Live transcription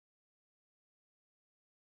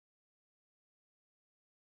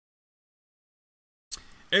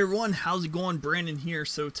Hey everyone, how's it going? Brandon here.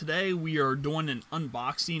 So today we are doing an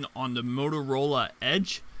unboxing on the Motorola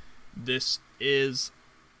Edge. This is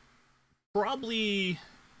probably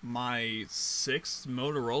my sixth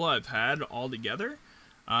Motorola I've had altogether.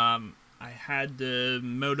 I had the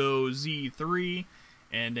Moto Z3,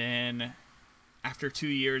 and then after 2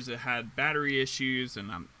 years it had battery issues, and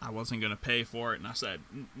I wasn't going to pay for it, and I said,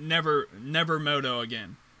 never Moto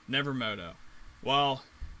again. Never Moto. Well,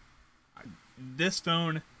 this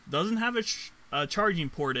phone doesn't have a charging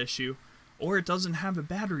port issue, or it doesn't have a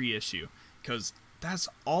battery issue, because that's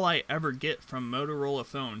all I ever get from Motorola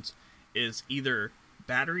phones is either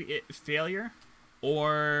battery failure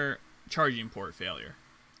or charging port failure.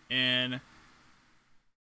 And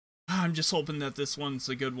I'm just hoping that this one's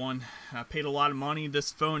a good one. I paid a lot of money.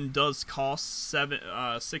 This phone does cost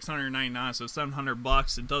 $699, so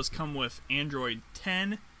 $700. It does come with Android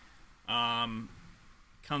 10.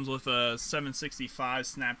 Comes with a 765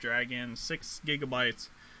 Snapdragon, 6 gigabytes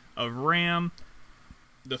of RAM.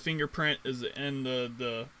 The fingerprint is in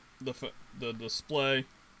the display,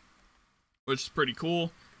 which is pretty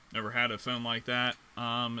cool. Never had a phone like that.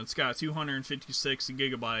 It's got 256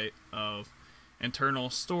 gigabyte of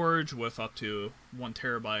internal storage with up to 1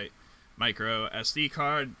 terabyte micro SD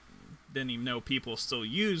card. Didn't even know people still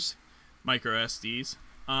use micro SDs.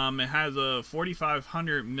 It has a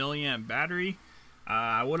 4500 milliamp battery.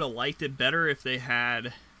 I would have liked it better if they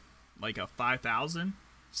had like a 5000,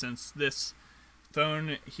 since this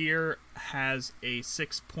phone here has a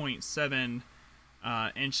 6.7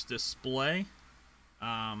 inch display.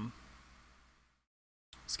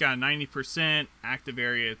 It's got a 90% active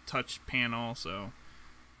area touch panel, so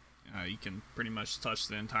you can pretty much touch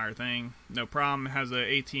the entire thing, no problem. It has a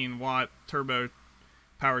 18-watt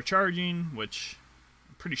TurboPower charging, which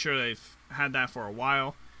I'm pretty sure they've had that for a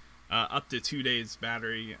while. Up to 2 days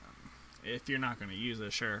battery. If you're not going to use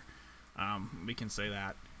it, sure, we can say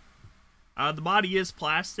that. The body is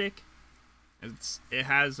plastic. It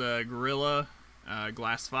has a Gorilla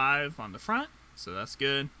Glass 5 on the front, so that's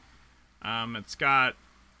good. It's got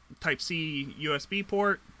Type-C USB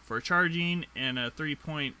port for charging and a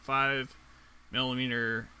 3.5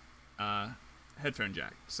 millimeter headphone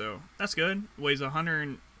jack, so that's good. It weighs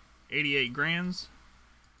 188 grams,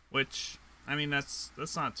 which, I mean, that's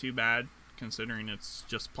not too bad considering it's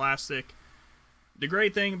just plastic. The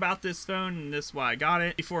great thing about this phone, and this is why I got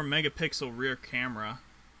it, 4 megapixel rear camera,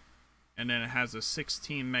 and then it has a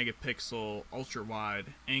 16 megapixel ultra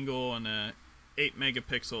wide angle and a 8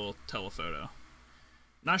 megapixel telephoto.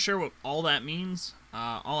 Not sure what all that means.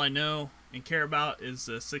 All I know and care about is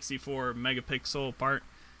the 64 megapixel part,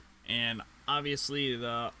 and obviously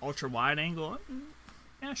the ultra wide angle.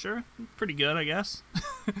 Yeah, sure, pretty good, I guess.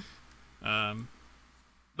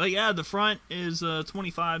 But yeah, the front is a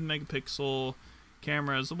 25 megapixel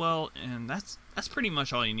camera as well, and that's pretty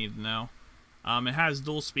much all you need to know. It has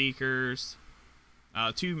dual speakers,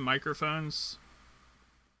 2 microphones.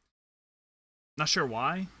 Not sure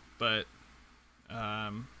why, but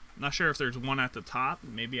not sure if there's one at the top,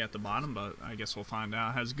 maybe at the bottom, but I guess we'll find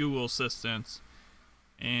out. It has Google Assistant,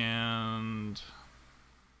 and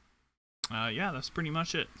yeah, that's pretty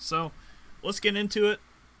much it. So let's get into it.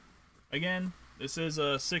 Again, this is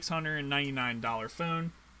a $699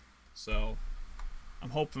 phone, so I'm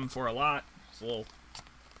hoping for a lot. There's a little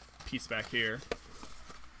piece back here.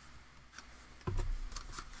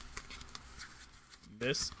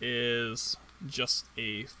 This is just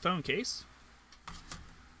a phone case.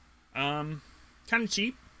 Kind of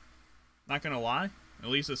cheap, not gonna lie. At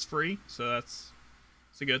least it's free, so it's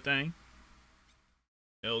a good thing.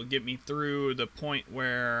 It'll get me through the point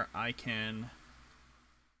where I can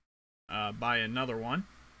buy another one.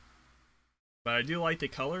 But I do like the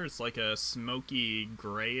color. It's like a smoky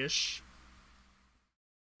grayish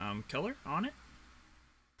color on it.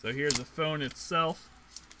 So here's the phone itself,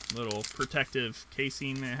 little protective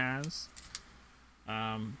casing it has,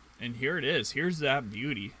 and here it is. Here's that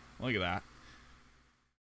beauty. Look at that.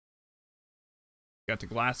 Got the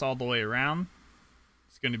glass all the way around.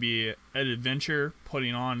 It's going to be an adventure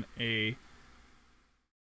putting on a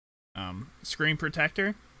screen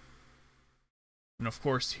protector. And of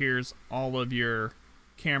course, here's all of your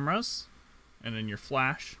cameras, and then your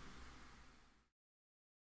flash.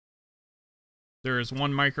 There is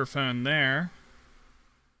one microphone there,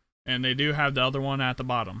 and they do have the other one at the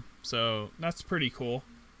bottom. So that's pretty cool.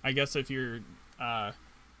 I guess if you're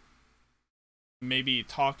maybe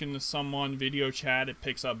talking to someone, video chat, it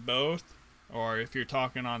picks up both. Or if you're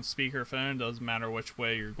talking on speakerphone, doesn't matter which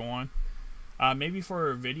way you're going. Maybe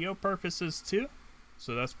for video purposes too.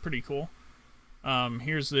 So that's pretty cool.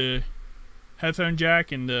 Here's the headphone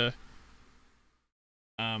jack and the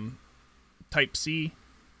Type C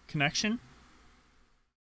connection.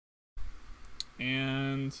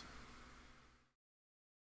 And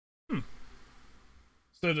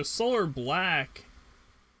so the solar black,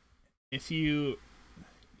 if you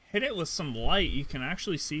hit it with some light, you can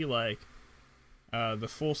actually see like the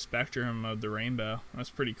full spectrum of the rainbow. That's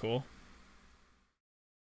pretty cool.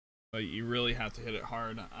 But you really have to hit it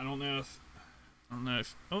hard. I don't know if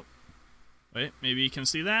oh wait, maybe you can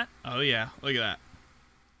see that. Oh yeah, look at that.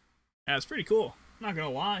 Yeah, it's pretty cool, not gonna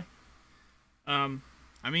lie. I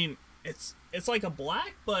mean, it's like a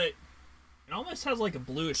black, but it almost has like a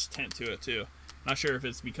bluish tint to it too. Not sure if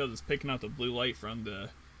it's because it's picking up the blue light from the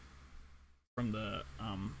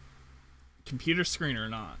computer screen or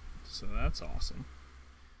not. So that's awesome.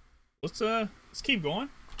 Let's keep going.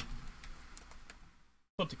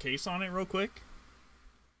 Put the case on it real quick.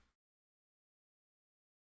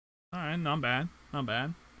 Alright, not bad. Not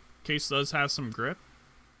bad. Case does have some grip.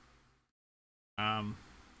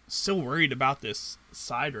 Still worried about this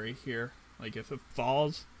side right here. Like if it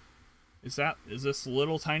falls, is this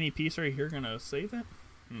little tiny piece right here gonna save it?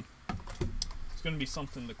 It's gonna be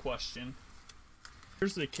something to question.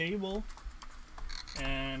 Here's the cable,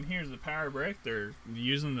 and here's the power brick. They're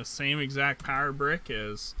using the same exact power brick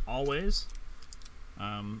as always.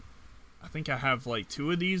 I think I have like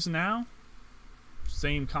 2 of these now.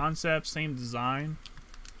 Same concept, same design.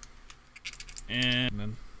 And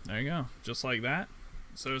then there you go, just like that.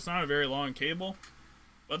 So it's not a very long cable,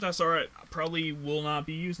 but that's alright. I probably will not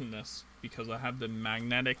be using this because I have the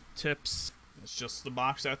magnetic tips. It's just the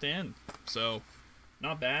box at the end. So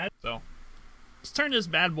not bad. So let's turn this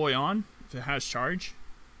bad boy on if it has charge.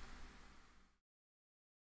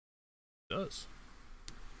 It does.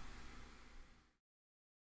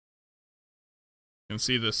 You can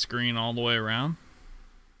see the screen all the way around.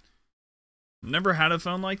 Never had a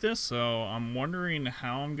phone like this, so I'm wondering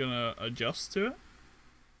how I'm gonna adjust to it.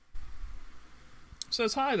 It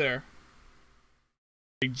says hi there.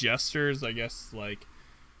 Big gestures, I guess, like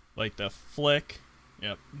the flick.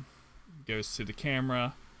 Yep, goes to the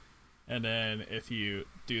camera, and then if you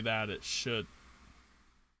do that, it should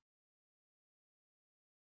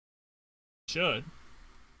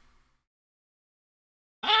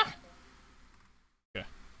ah. Okay,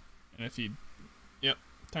 and if you, yep,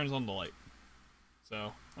 turns on the light.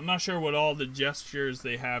 So I'm not sure what all the gestures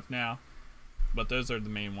they have now, but those are the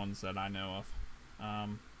main ones that I know of.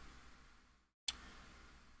 And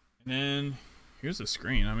then here's the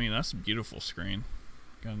screen. I mean, that's a beautiful screen.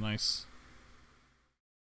 Got a nice.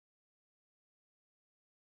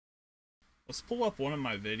 Let's pull up one of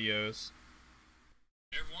my videos.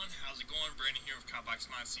 Hey everyone, how's it going? Brandon here with Copbox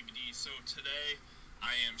Mind CBD. So today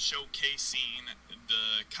I am showcasing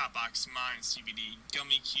the Copbox Mind CBD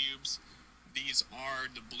gummy cubes. These are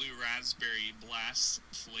the blue raspberry blast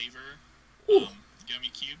flavor gummy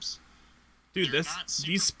cubes. Dude,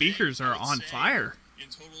 these speakers big, are on fire. In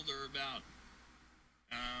total, they're about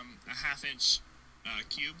a half-inch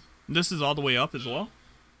cube. This is all the way up as well?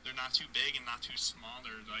 They're not too big and not too small.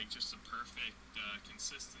 They're like just a perfect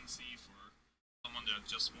consistency for someone that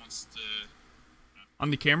just wants to.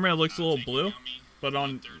 On the camera, it looks a little blue, yummy, but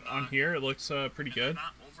on here, it looks pretty good. They're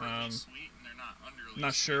not overly sweet and they're not underly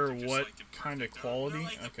Not sweet. sure They're just what like the kind of perfect, quality.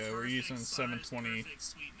 like Okay, we're using 720.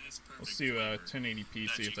 Let's do 1080p,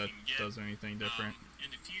 see if that does anything different. In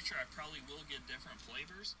the future, I probably will get different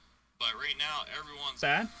flavors, but right now, everyone's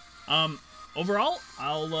bad. Overall,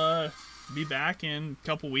 I'll be back in a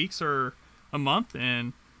couple weeks or a month,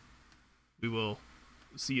 and we will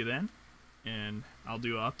see you then. And I'll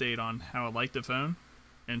do an update on how I like the phone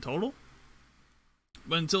in total.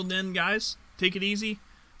 But until then, guys, take it easy.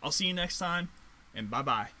 I'll see you next time, and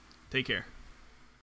bye-bye. Take care.